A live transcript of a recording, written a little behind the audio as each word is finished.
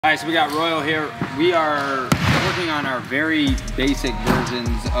All right, so we got Royal here. We are working on our very basic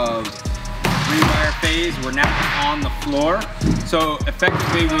versions of rewire phase. We're now on the floor. So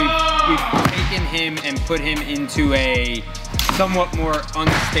effectively, we've taken him and put him into a somewhat more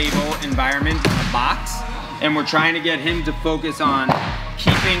unstable environment in the box. And we're trying to get him to focus on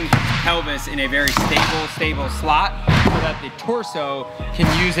keeping his pelvis in a very stable slot so that the torso can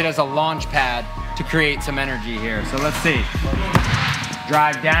use it as a launch pad to create some energy here. So let's see.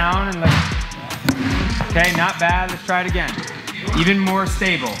 Drive down and okay, not bad, let's try it again. Even more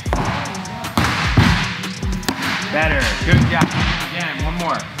stable. Better, good job. Again, one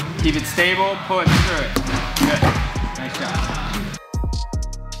more. Keep it stable, push through it. Good, nice job.